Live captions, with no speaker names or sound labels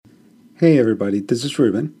Hey everybody, this is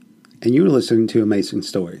Ruben, and you're listening to Amazing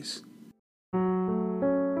Stories.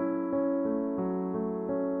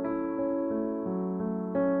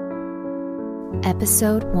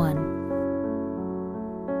 Episode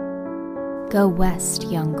 1. Go west,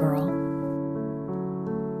 young girl.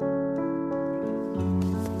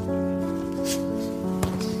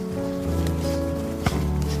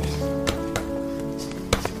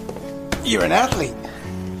 You're an athlete.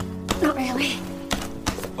 Not really.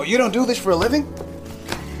 Oh, you don't do this for a living?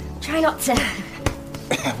 Try not to.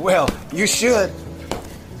 Well, you should.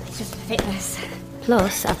 It's just fitness.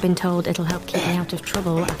 Plus, I've been told it'll help keep me out of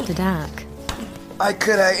trouble after dark. I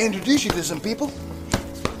could introduce you to some people.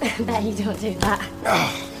 Bet you don't do that.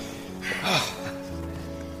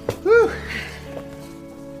 Whew.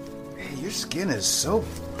 Hey, your skin is so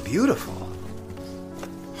beautiful.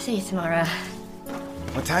 See you tomorrow.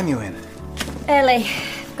 What time you in? Early.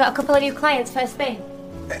 Got a couple of new clients first thing.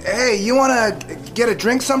 Hey, you wanna get a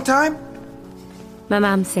drink sometime? My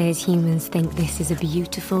mum says humans think this is a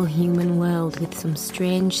beautiful human world with some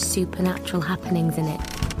strange supernatural happenings in it.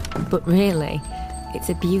 But really, it's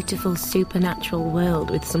a beautiful supernatural world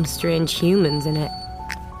with some strange humans in it.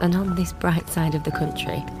 And on this bright side of the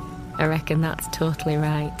country, I reckon that's totally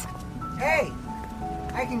right. Hey,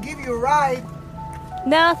 I can give you a ride.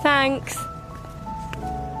 No, thanks.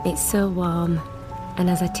 It's so warm, and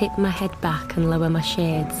as I tip my head back and lower my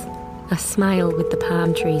shades, I smile with the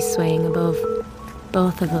palm trees swaying above.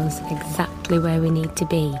 Both of us exactly where we need to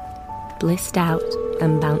be, blissed out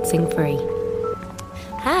and bouncing free.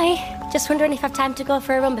 Hi. Just wondering if I've time to go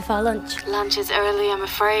for a run before lunch. Lunch is early, I'm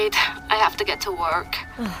afraid. I have to get to work.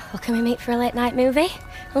 Oh, well, can we meet for a late night movie?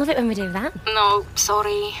 I love it when we do that. No,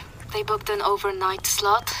 sorry. They booked an overnight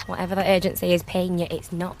slot. Whatever that agency is paying you,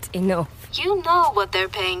 it's not enough. You know what they're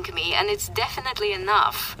paying me, and it's definitely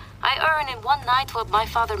enough. I earn in one night what my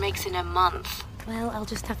father makes in a month. Well, I'll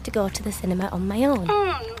just have to go to the cinema on my own.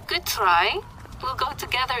 Good try. We'll go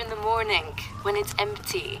together in the morning, when it's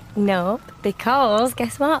empty. No, because,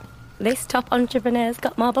 guess what? This top entrepreneur's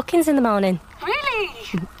got more bookings in the morning. Really?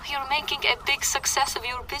 You're making a big success of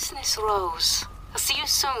your business, Rose. I'll see you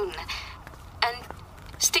soon. And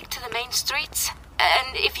stick to the main streets.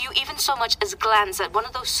 And if you even so much as glance at one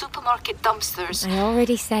of those supermarket dumpsters... I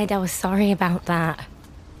already said I was sorry about that.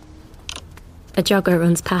 A jogger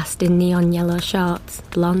runs past in neon yellow shorts,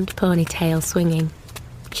 blonde ponytail swinging.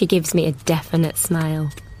 She gives me a definite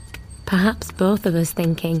smile. Perhaps both of us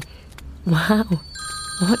thinking, wow,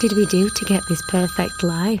 what did we do to get this perfect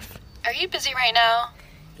life? Are you busy right now?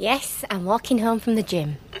 Yes, I'm walking home from the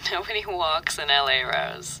gym. Nobody walks in LA,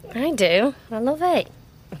 Rose. I do. I love it.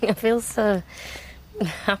 I feel so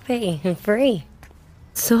happy and free.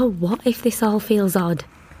 So what if this all feels odd?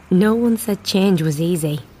 No one said change was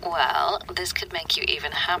easy. Well, this could make you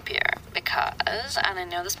even happier because, and I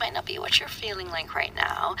know this might not be what you're feeling like right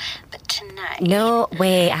now, but tonight... No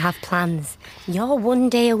way, I have plans. You're 1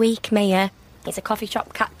 day a week, Maya. It's a coffee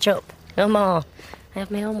shop catch-up. No more. I have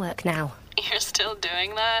my own work now. You're still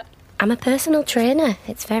doing that? I'm a personal trainer.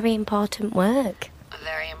 It's very important work.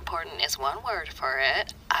 Very important is one word for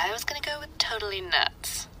it. I was gonna go with totally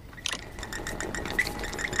nuts.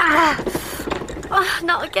 Ah! Oh,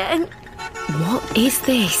 not again. What is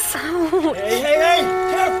this? Oh. Hey,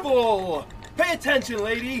 careful! Pay attention,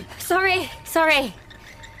 lady. Sorry.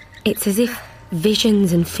 It's as if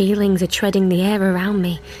visions and feelings are treading the air around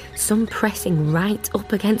me, some pressing right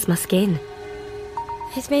up against my skin.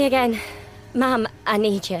 It's me again. Mum, I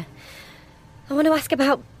need you. I want to ask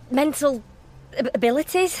about mental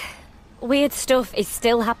abilities. Weird stuff is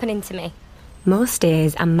still happening to me. Most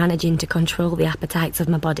days I'm managing to control the appetites of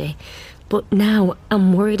my body, but now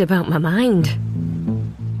I'm worried about my mind.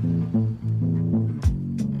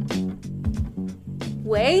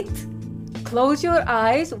 Wait. Close your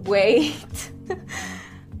eyes. Wait.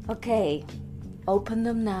 Okay. Open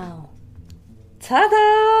them now.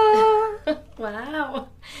 Ta-da! Wow.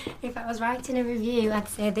 If I was writing a review, I'd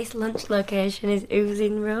say this lunch location is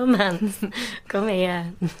oozing romance. Come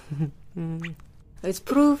here. It's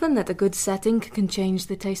proven that a good setting can change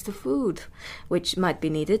the taste of food, which might be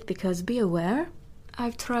needed because, be aware,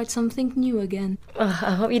 I've tried something new again. Oh,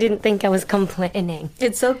 I hope you didn't think I was complaining.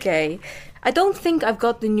 It's okay. I don't think I've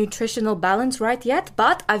got the nutritional balance right yet,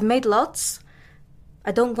 but I've made lots.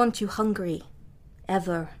 I don't want you hungry.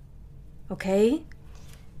 Ever. Okay?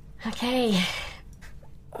 Okay.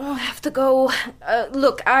 Oh, I have to go.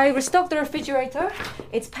 Look, I restocked the refrigerator.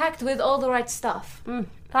 It's packed with all the right stuff.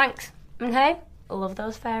 Thanks. Okay? I love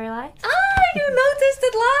those fairy lights. Ah, you noticed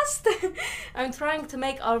at last. I'm trying to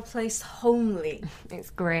make our place homely. It's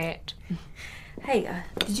great. Hey,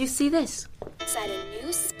 did you see this? It's at a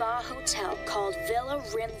new spa hotel called Villa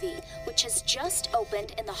Rimvi, which has just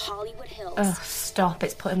opened in the Hollywood Hills. Oh, stop.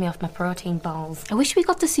 It's putting me off my protein balls. I wish we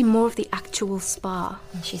got to see more of the actual spa.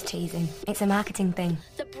 She's teasing. It's a marketing thing.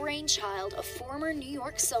 The brainchild of former New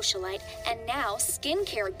York socialite and now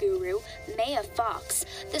skincare guru Maya Fox,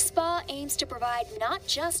 the spa aims to provide not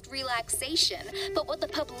just relaxation, but what the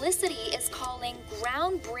publicity is calling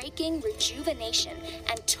groundbreaking rejuvenation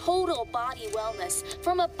and total body wellness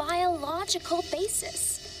from a biological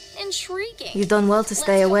basis. Intriguing. You've done well to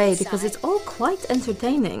stay Let's go away inside. because it's all quite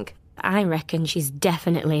entertaining. I reckon she's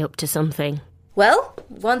definitely up to something. Well,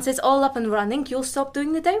 once it's all up and running, you'll stop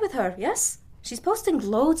doing the day with her, yes? She's posting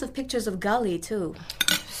loads of pictures of Gali, too.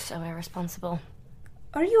 So irresponsible.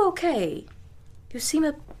 Are you okay? You seem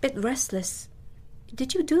a bit restless.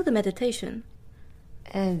 Did you do the meditation?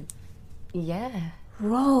 Yeah.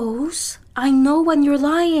 Rose, I know when you're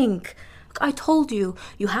lying. I told you,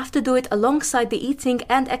 you have to do it alongside the eating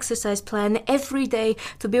and exercise plan every day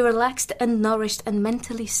to be relaxed and nourished and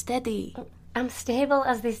mentally steady. I'm stable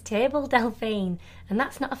as this table, Delphine, and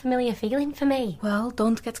that's not a familiar feeling for me. Well,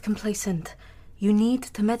 don't get complacent. You need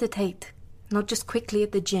to meditate, not just quickly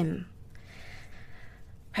at the gym.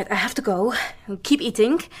 Right, I have to go. Keep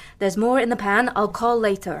eating. There's more in the pan. I'll call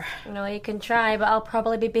later. No, you can try, but I'll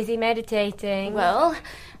probably be busy meditating. Well,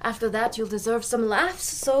 after that you'll deserve some laughs,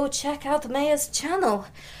 so check out Maya's channel.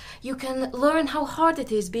 You can learn how hard it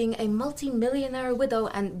is being a multi-millionaire widow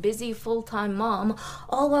and busy full-time mom,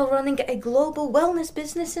 all while running a global wellness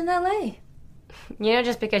business in LA. You know,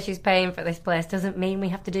 just because she's paying for this place doesn't mean we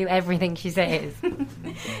have to do everything she says.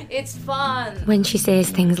 It's fun. When she says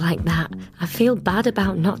things like that, I feel bad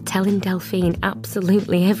about not telling Delphine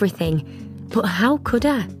absolutely everything. But how could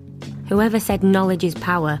I? Whoever said knowledge is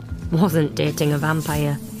power wasn't dating a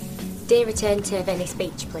vampire. Dear, return to Venice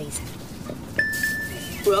Beach, please.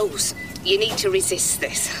 Rose, you need to resist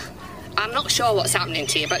this. I'm not sure what's happening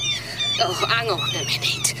to you, but... Oh, hang on a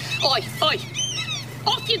minute. Oi!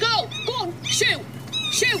 Off you go! Go on, shoo!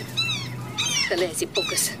 The lazy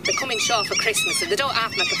buggers. They're coming short for Christmas and they don't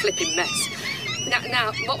have to make a flipping mess.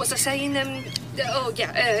 Now, what was I saying?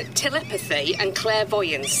 Telepathy and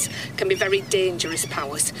clairvoyance can be very dangerous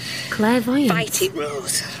powers. Clairvoyance? Fight it,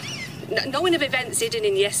 Rose. Knowing of events hidden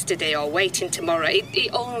in yesterday or waiting tomorrow, it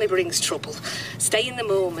only brings trouble. Stay in the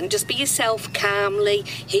moment. Just be yourself calmly,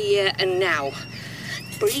 here and now.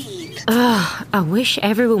 Breathe. Oh, I wish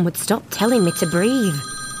everyone would stop telling me to breathe.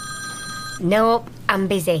 Nope, I'm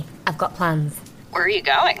busy. I've got plans. Where are you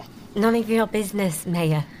going? None of your business,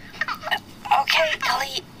 Maya. Okay,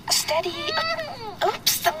 Ellie, steady.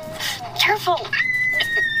 Oops, careful.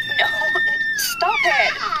 No, stop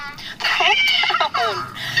it. Calm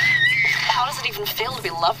down. How does it even feel to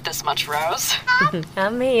be loved this much, Rose?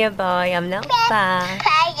 I'm here, boy. I'm not far.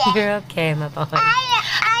 You're okay, my boy.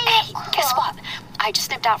 Hey, guess what? I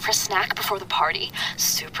just nipped out for a snack before the party.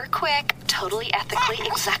 Super quick, totally ethically,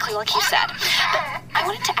 exactly like you said. But I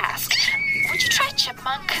wanted to ask, would you try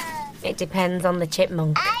chipmunk? It depends on the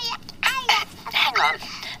chipmunk. Hang on.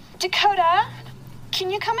 Dakota,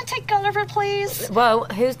 can you come and take Gulliver, please? Whoa,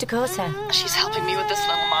 who's Dakota? She's helping me with this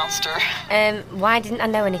little monster. Why didn't I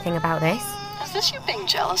know anything about this? Is this you being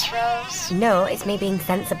jealous, Rose? No, it's me being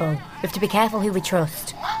sensible. We have to be careful who we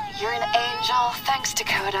trust. You're an angel. Thanks,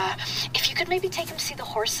 Dakota. If you could maybe take him to see the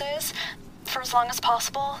horses for as long as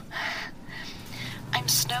possible. I'm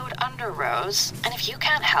snowed under, Rose, and if you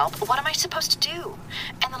can't help, what am I supposed to do?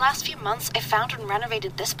 In the last few months, I found and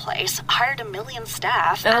renovated this place, hired 1 million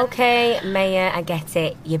staff. Okay, Maya, I get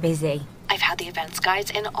it. You're busy. I've had the events guys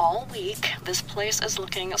in all week. This place is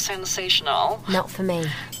looking sensational. Not for me.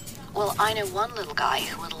 Well, I know one little guy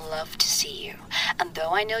who would love to see you. And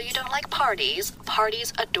though I know you don't like parties,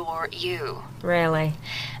 parties adore you. Really?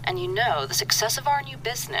 And you know the success of our new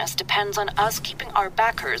business depends on us keeping our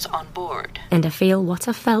backers on board. And I feel what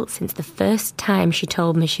I felt since the first time she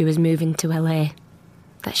told me she was moving to LA.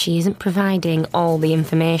 That she isn't providing all the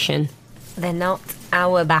information. They're not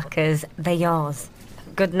our backers, they're yours.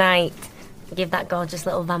 Good night. Give that gorgeous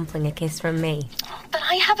little vampling a kiss from me. But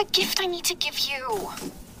I have a gift I need to give you.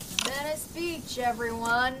 Venice Beach,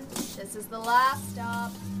 everyone. This is the last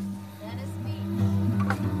stop. Venice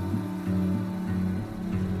Beach.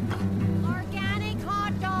 Organic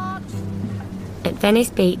hot dogs. At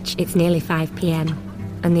Venice Beach, it's nearly 5 p.m,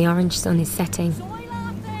 and the orange sun is setting.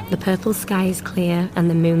 The purple sky is clear, and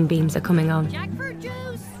the moonbeams are coming on. Jackfruit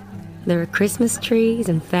juice. There are Christmas trees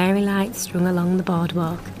and fairy lights strung along the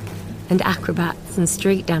boardwalk, and acrobats and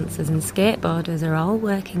street dancers and skateboarders are all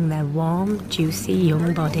working their warm, juicy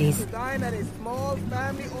young bodies. Dine at a small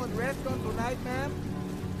family-owned restaurant tonight, ma'am?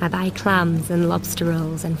 I buy clams and lobster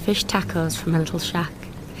rolls and fish tacos from a little shack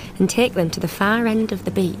and take them to the far end of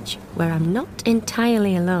the beach where I'm not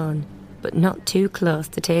entirely alone, but not too close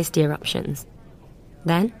to tastier options.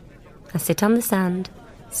 Then I sit on the sand,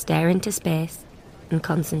 stare into space, and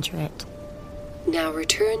concentrate. Now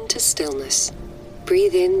return to stillness.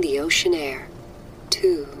 Breathe in the ocean air.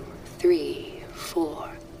 2, 3, 4.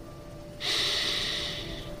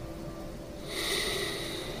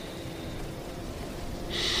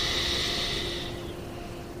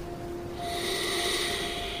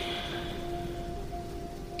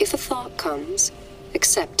 If a thought comes,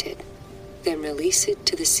 accept it, then release it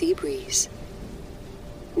to the sea breeze.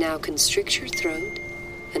 Now constrict your throat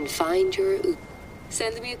and find your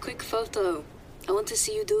Send me a quick photo. I want to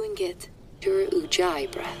see you doing it. Your Ujjayi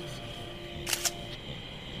breath.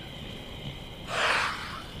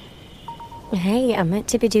 Hey, I'm meant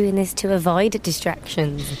to be doing this to avoid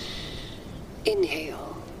distractions.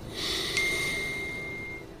 Inhale.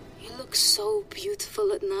 You look so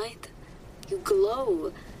beautiful at night. You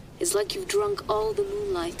glow. It's like you've drunk all the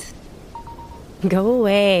moonlight. Go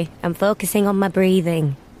away. I'm focusing on my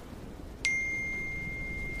breathing.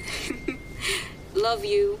 Love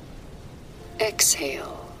you.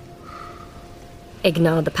 Exhale.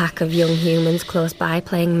 Ignore the pack of young humans close by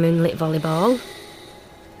playing moonlit volleyball.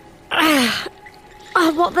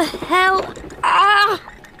 What the hell?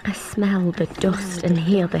 I smell the dust and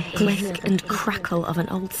hear the click and crackle of an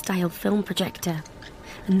old-style film projector.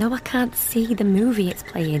 And though I can't see the movie it's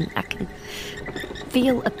playing, I can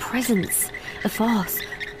feel a presence, a force,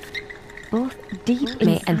 both deep in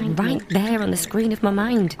me and right there on the screen of my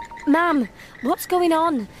mind. Ma'am, what's going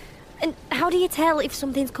on? And how do you tell if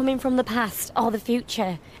something's coming from the past or the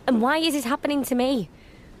future? And why is this happening to me?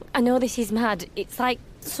 I know this is mad. It's like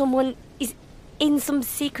someone is in some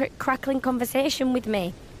secret crackling conversation with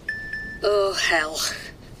me. Oh, hell.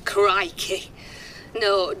 Crikey.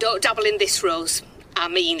 No, don't dabble in this, Rose. I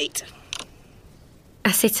mean it.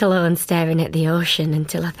 I sit alone staring at the ocean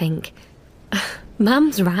until I think,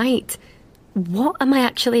 Mum's right. What am I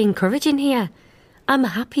actually encouraging here? I'm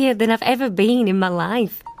happier than I've ever been in my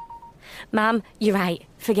life. Ma'am, you're right.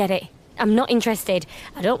 Forget it. I'm not interested.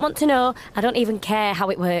 I don't want to know. I don't even care how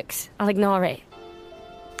it works. I'll ignore it.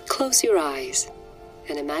 Close your eyes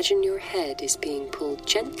and imagine your head is being pulled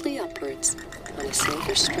gently upwards on a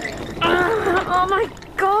silver string. Oh my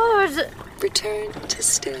God! Return to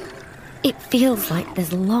still. It feels like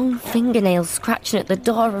there's long fingernails scratching at the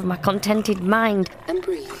door of my contented mind. And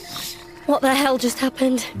breathe. What the hell just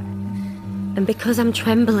happened? And because I'm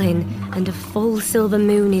trembling and a full silver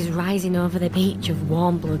moon is rising over the beach of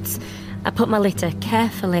Warmbloods, I put my litter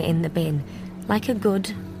carefully in the bin, like a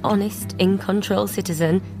good, honest, in-control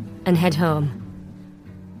citizen, and head home.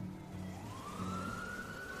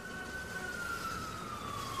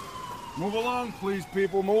 Move along, please,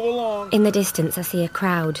 people, move along. In the distance, I see a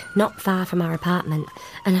crowd, not far from our apartment,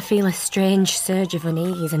 and I feel a strange surge of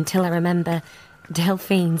unease until I remember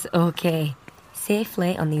Delphine's okay,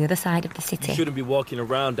 safely on the other side of the city. You shouldn't be walking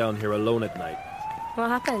around down here alone at night. What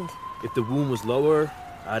happened? If the wound was lower,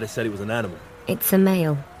 I'd have said it was an animal. It's a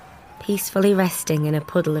male, peacefully resting in a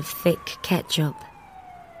puddle of thick ketchup.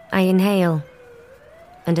 I inhale,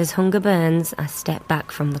 and as hunger burns, I step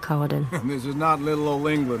back from the cordon. This is not little old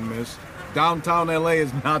England, miss. Downtown L.A.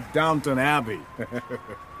 is not Downton Abbey.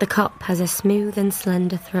 The cop has a smooth and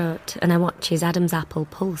slender throat, and I watch his Adam's apple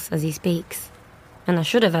pulse as he speaks. And I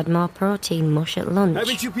should have had more protein mush at lunch.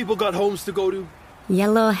 Haven't you people got homes to go to?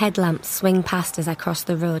 Yellow headlamps swing past as I cross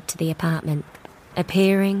the road to the apartment.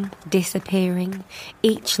 Appearing, disappearing,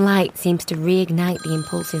 each light seems to reignite the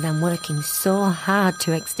impulses I'm working so hard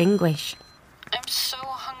to extinguish. I'm so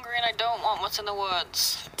hungry and I don't want what's in the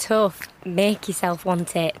woods. Tough. Make yourself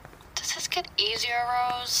want it. Does this get easier,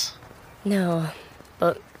 Rose? No,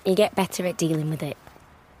 but you get better at dealing with it.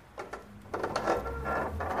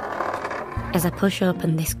 As I push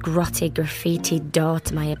open this grotty, graffitied door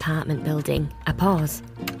to my apartment building, I pause.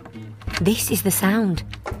 This is the sound.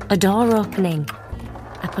 A door opening.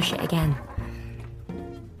 I push it again.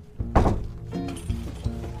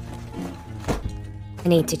 I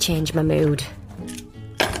need to change my mood.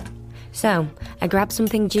 So, I grab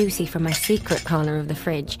something juicy from my secret corner of the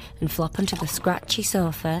fridge and flop onto the scratchy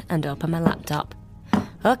sofa and open my laptop.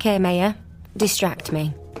 Okay, Maya, distract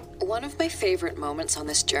me. One of my favorite moments on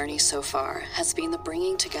this journey so far has been the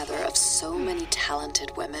bringing together of so many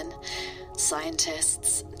talented women.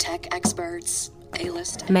 Scientists, tech experts,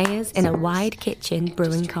 A-list... Maya's in a wide kitchen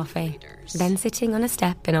brewing coffee, then sitting on a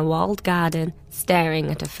step in a walled garden,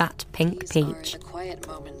 staring at a fat pink peach. These are the quiet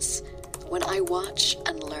moments when I watch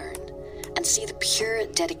and learn and see the pure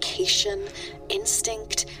dedication,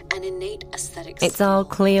 instinct, and innate aesthetics. It's all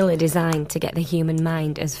clearly designed to get the human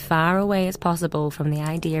mind as far away as possible from the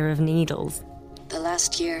idea of needles. The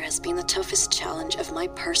last year has been the toughest challenge of my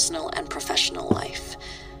personal and professional life.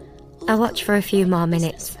 I watch for a few more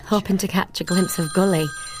minutes, hoping to catch a glimpse of Gully,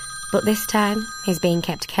 but this time he's being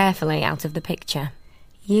kept carefully out of the picture.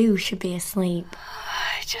 You should be asleep.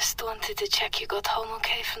 I just wanted to check you got home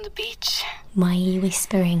okay from the beach. Why are you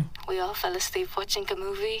whispering? We all fell asleep watching a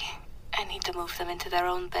movie. I need to move them into their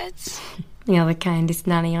own beds. You're the kindest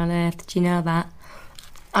nanny on earth, did you know that?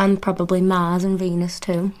 And probably Mars and Venus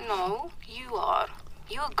too. No, you are.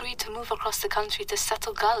 You agreed to move across the country to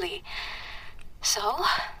settle Gully. So,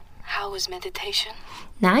 how was meditation?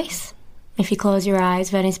 Nice. If you close your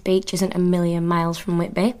eyes, Venice Beach isn't a million miles from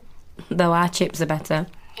Whitby. Though our chips are better.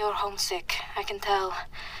 You're homesick, I can tell.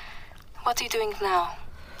 What are you doing now?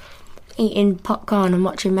 Eating popcorn and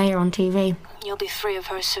watching Maya on TV. You'll be free of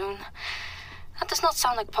her soon. That does not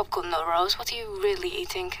sound like popcorn though, Rose. What are you really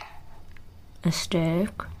eating? A steak.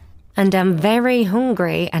 And I'm very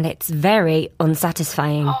hungry, and it's very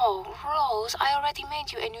unsatisfying. Oh, Rose, I already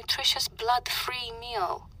made you a nutritious blood-free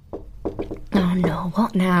meal. Oh no,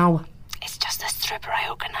 what now? It's just a stripper I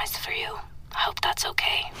organised for you. I hope that's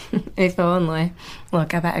okay. If only.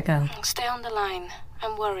 Look, I better go. Stay on the line.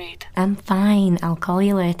 I'm worried. I'm fine. I'll call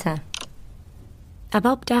you later. I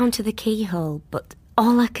bob down to the keyhole, but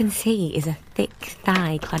all I can see is a thick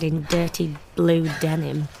thigh clad in dirty blue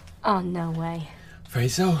denim. Oh, no way. Afraid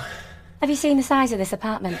so. Have you seen the size of this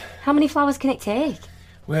apartment? How many flowers can it take?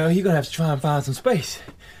 Well, you're gonna have to try and find some space,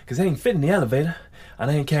 because they ain't fit in the elevator, and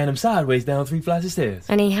I ain't carrying them sideways down 3 flights of stairs.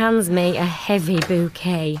 And he hands me a heavy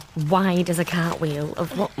bouquet, wide as a cartwheel,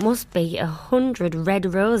 of what must be 100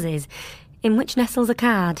 red roses, in which nestles a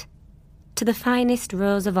card. To the finest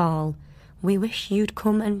rose of all, we wish you'd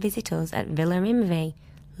come and visit us at Villa Imvie.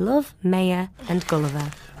 Love, Maya and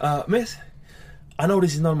Gulliver. Miss, I know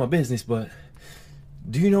this is none of my business, but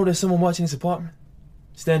do you know there's someone watching this apartment?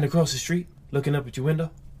 Standing across the street, looking up at your window?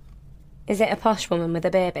 Is it a posh woman with a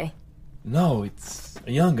baby? No, it's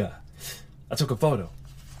a young guy. I took a photo.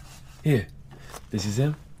 Here, this is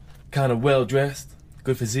him. Kind of well-dressed,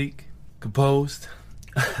 good physique, composed.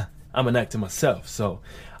 I'm an actor myself, so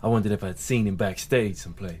I wondered if I'd seen him backstage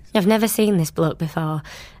someplace. I've never seen this bloke before,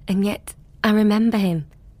 and yet I remember him.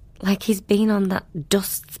 Like he's been on that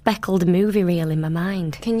dust-speckled movie reel in my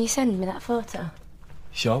mind. Can you send me that photo?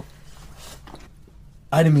 Sure.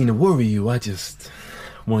 I didn't mean to worry you, I just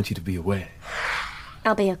want you to be aware.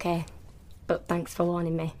 I'll be okay. But thanks for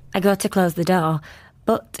warning me. I go to close the door,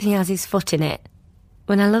 but he has his foot in it.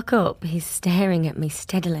 When I look up, he's staring at me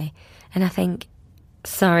steadily, and I think,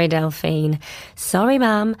 sorry, Delphine. Sorry,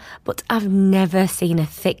 ma'am, but I've never seen a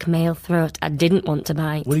thick male throat I didn't want to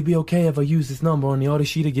bite. Would it be okay if I use this number on the order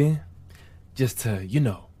sheet again? Just to,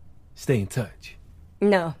 stay in touch.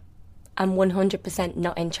 No. I'm 100%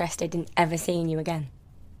 not interested in ever seeing you again.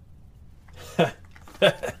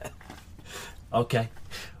 Okay.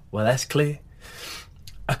 Well, that's clear.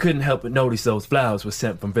 I couldn't help but notice those flowers were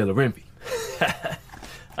sent from Villa Imvie.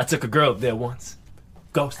 I took a girl up there once.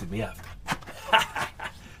 Ghosted me after.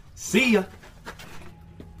 See ya.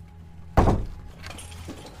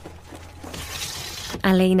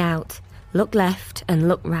 I lean out, look left and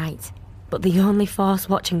look right, but the only force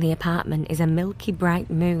watching the apartment is a milky bright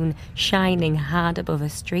moon shining hard above a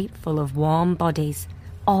street full of warm bodies,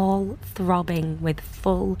 all throbbing with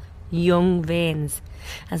full, young veins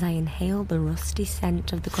as I inhale the rusty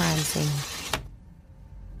scent of the crime scene.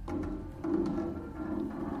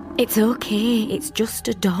 It's okay, it's just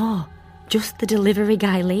a door, just the delivery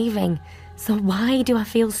guy leaving. So why do I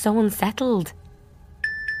feel so unsettled?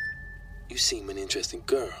 You seem an interesting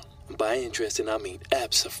girl. And by interesting, I mean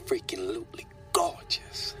abso-freaking-lutely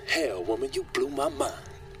gorgeous. Hell, woman, you blew my mind.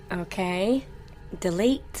 Okay.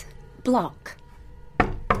 Delete. Block.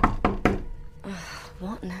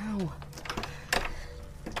 What now?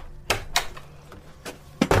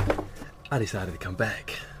 I decided to come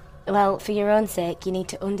back. Well, for your own sake, you need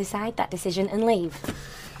to undecide that decision and leave.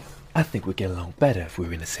 I think we'd get along better if we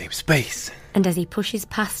were in the same space. And as he pushes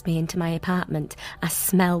past me into my apartment, I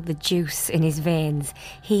smell the juice in his veins,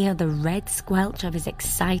 hear the red squelch of his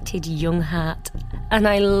excited young heart. And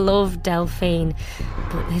I love Delphine,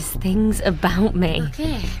 but there's things about me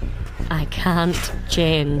I can't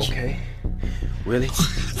change. Okay. Really?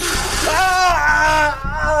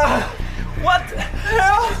 What the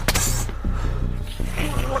hell?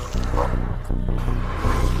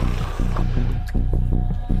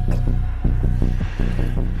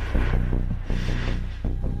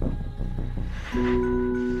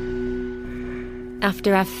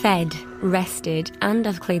 After I've fed, rested, and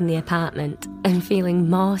I've cleaned the apartment, and feeling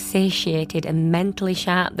more satiated and mentally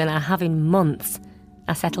sharp than I have in months,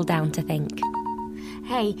 I settle down to think.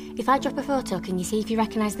 Hey, if I drop a photo, can you see if you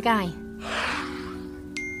recognise the guy?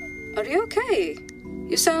 Are you okay?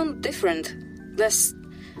 You sound different. Less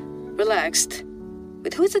relaxed.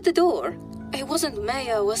 But who's at the door? It wasn't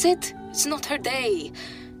Maya, was it? It's not her day.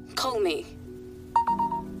 Call me.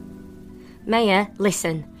 Maya,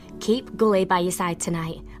 listen. Keep Gully by your side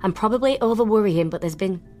tonight. I'm probably over-worrying, but there's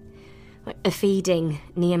been a feeding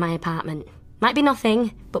near my apartment. Might be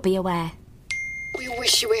nothing, but be aware. We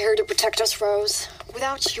wish you were here to protect us, Rose.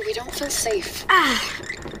 Without you, we don't feel safe.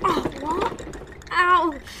 Oh, what?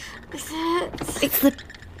 Ow! This hurts. It's the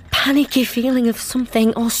panicky feeling of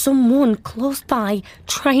something or someone close by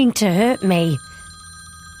trying to hurt me.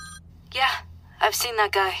 Yeah, I've seen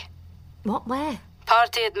that guy. What, where?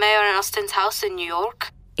 Party at Mayor and Austin's house in New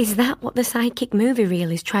York. Is that what the psychic movie reel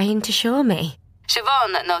is trying to show me?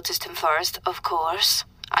 Siobhan noticed him first, of course.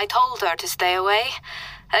 I told her to stay away.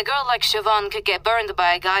 A girl like Siobhan could get burned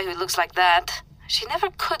by a guy who looks like that. She never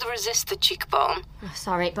could resist the cheekbone. Oh,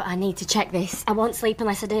 sorry, but I need to check this. I won't sleep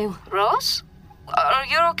unless I do. Rose? Are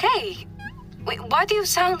you okay? Wait, why do you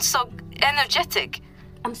sound so energetic?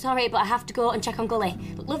 I'm sorry, but I have to go and check on Gully.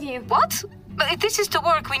 Love you. What? But if this is to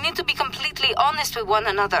work, we need to be completely honest with one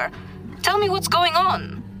another. Tell me what's going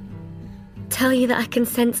on. Tell you that I can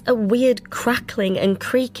sense a weird crackling and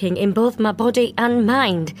creaking in both my body and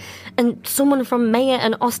mind. And someone from Maya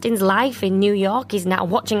and Austin's life in New York is now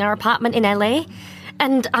watching our apartment in LA.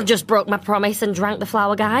 And I just broke my promise and drank the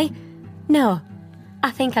flower guy. No,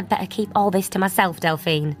 I think I'd better keep all this to myself,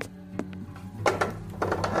 Delphine.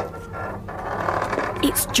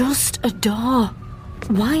 It's just a door.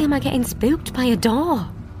 Why am I getting spooked by a door?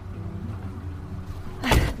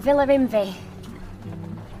 Villa Rimvi.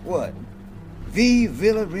 What? The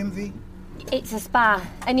Villa Rimvi? It's a spa,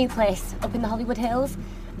 a new place up in the Hollywood Hills.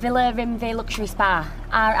 Villa Rimvi Luxury Spa,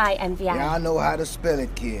 RIMVI. Yeah, I know how to spell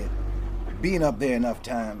it, kid. Been up there enough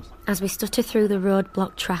times. As we stutter through the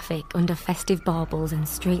road-blocked traffic under festive baubles and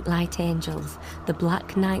street-light angels, the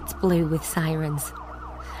black night's blue with sirens.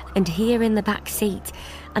 And here in the back seat,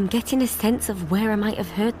 I'm getting a sense of where I might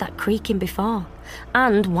have heard that creaking before,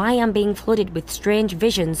 and why I'm being flooded with strange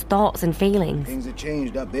visions, thoughts and feelings. Things have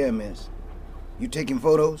changed up there, miss. You taking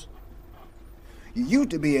photos? You used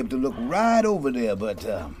to be able to look right over there, but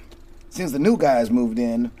since the new guys moved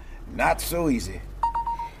in, not so easy.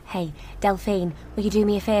 Hey, Delphine, will you do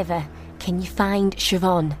me a favour? Can you find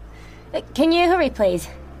Siobhan? Can you hurry, please?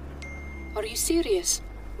 Are you serious?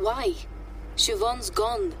 Why? Siobhan's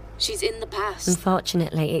gone. She's in the past.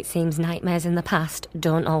 Unfortunately, it seems nightmares in the past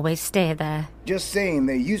don't always stay there. Just saying,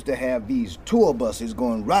 they used to have these tour buses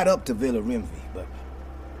going right up to Villa Rimvi, but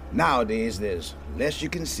nowadays there's less you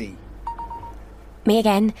can see. Me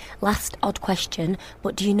again, last odd question,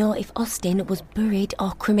 but do you know if Austin was buried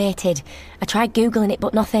or cremated? I tried Googling it,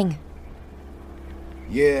 but nothing.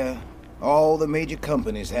 Yeah, all the major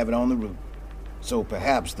companies have it on the route. So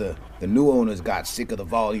perhaps the new owners got sick of the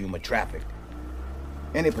volume of traffic.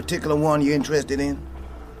 Any particular one you're interested in?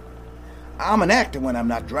 I'm an actor when I'm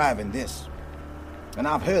not driving this. And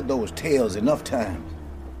I've heard those tales enough times.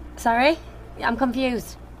 Sorry? I'm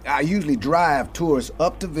confused. I usually drive tourists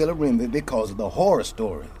up to Villa Rimvi because of the horror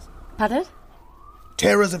stories. Pardon?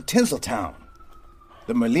 Terrors of Tinseltown.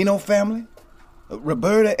 The Merlino family.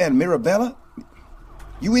 Roberta and Mirabella.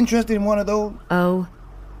 You interested in one of those? Oh,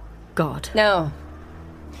 God. No.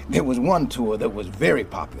 There was one tour that was very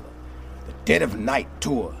popular. The Dead of Night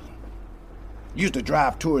tour. Used to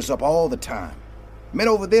drive tourists up all the time. Met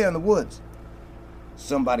over there in the woods.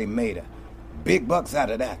 Somebody made a big bucks out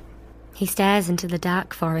of that. He stares into the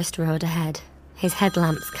dark forest road ahead, his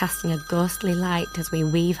headlamps casting a ghostly light as we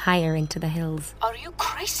weave higher into the hills. Are you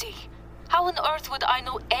crazy? How on earth would I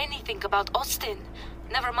know anything about Austin?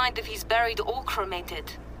 Never mind if he's buried or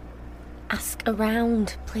cremated. Ask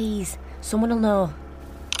around, please. Someone will know.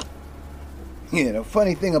 Yeah, the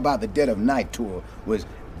funny thing about the Dead of Night tour was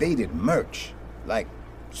they did merch, like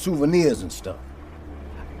souvenirs and stuff.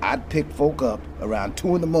 I'd pick folk up around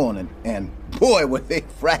 2 a.m, and boy, were they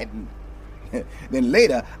frightened. Then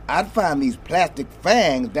later, I'd find these plastic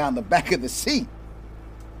fangs down the back of the seat.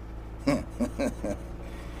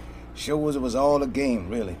 Shows it was all a game,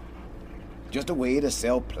 really. Just a way to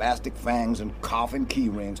sell plastic fangs and coffin key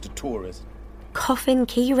rings to tourists. Coffin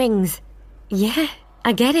key rings? Yeah,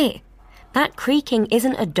 I get it. That creaking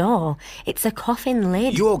isn't a door, it's a coffin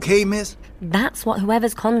lid. You okay, miss? That's what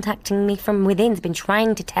whoever's contacting me from within's been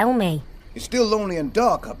trying to tell me. It's still lonely and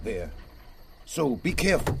dark up there, so be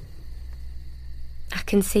careful. I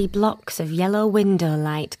can see blocks of yellow window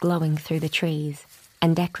light glowing through the trees,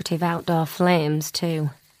 and decorative outdoor flames too.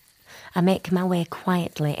 I make my way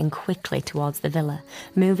quietly and quickly towards the villa,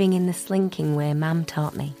 moving in the slinking way Mam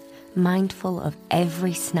taught me, mindful of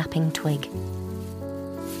every snapping twig.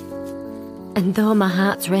 And though my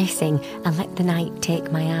heart's racing, I let the night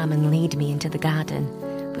take my arm and lead me into the garden,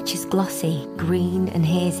 which is glossy, green and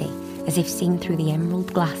hazy, as if seen through the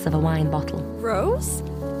emerald glass of a wine bottle. Rose?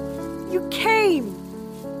 You came!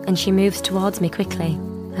 And she moves towards me quickly,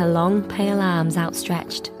 her long, pale arms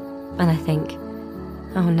outstretched, and I think,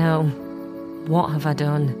 oh no, what have I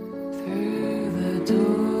done? Through the door,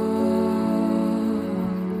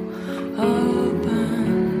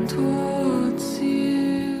 open towards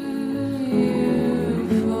you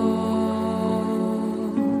fall,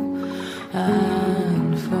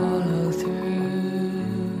 and follow through,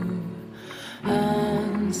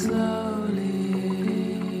 and slowly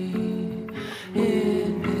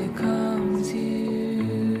it becomes you.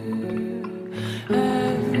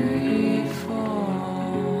 Every form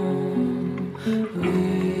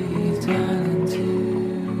we turn into.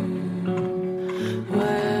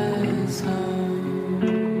 Where's home?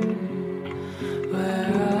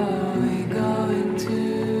 Where are we going to?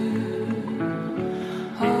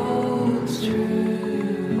 Holds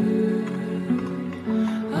true.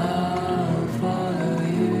 I'll follow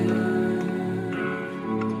you.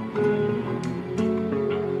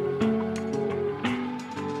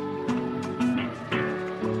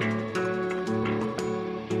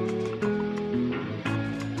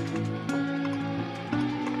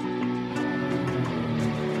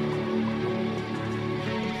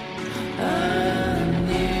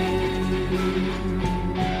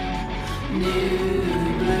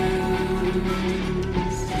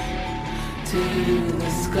 To the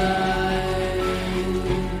sky,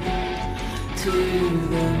 to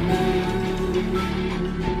the moon,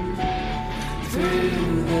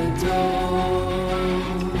 through the door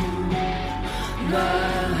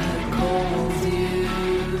that calls you,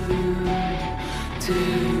 to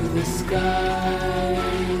the sky,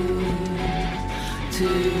 to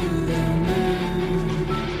the moon.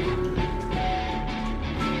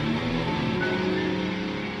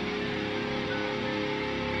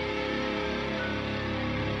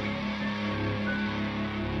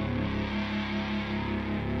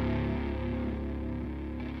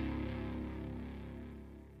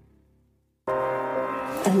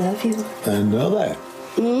 I love you. I know that.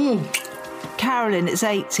 Carolyn is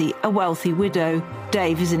 80, a wealthy widow.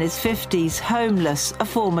 Dave is in his 50s, homeless, a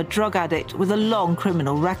former drug addict with a long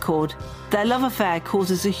criminal record. Their love affair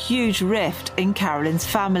causes a huge rift in Carolyn's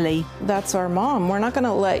family. That's our mom. We're not going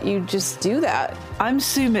to let you just do that. I'm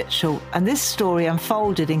Sue Mitchell, and this story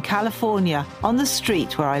unfolded in California, on the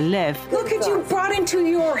street where I live. Look at you brought into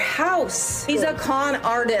your house. He's a con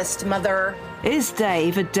artist, Mother. Is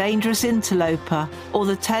Dave a dangerous interloper or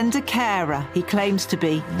the tender carer he claims to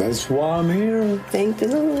be? That's why I'm here. Thank the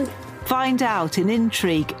Lord. Find out in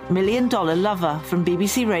Intrigue, $1 Million Lover from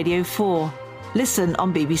BBC Radio 4. Listen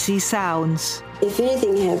on BBC Sounds. If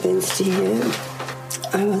anything happens to him,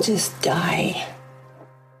 I will just die.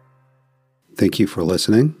 Thank you for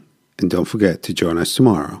listening, and don't forget to join us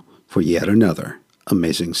tomorrow for yet another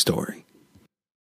amazing story.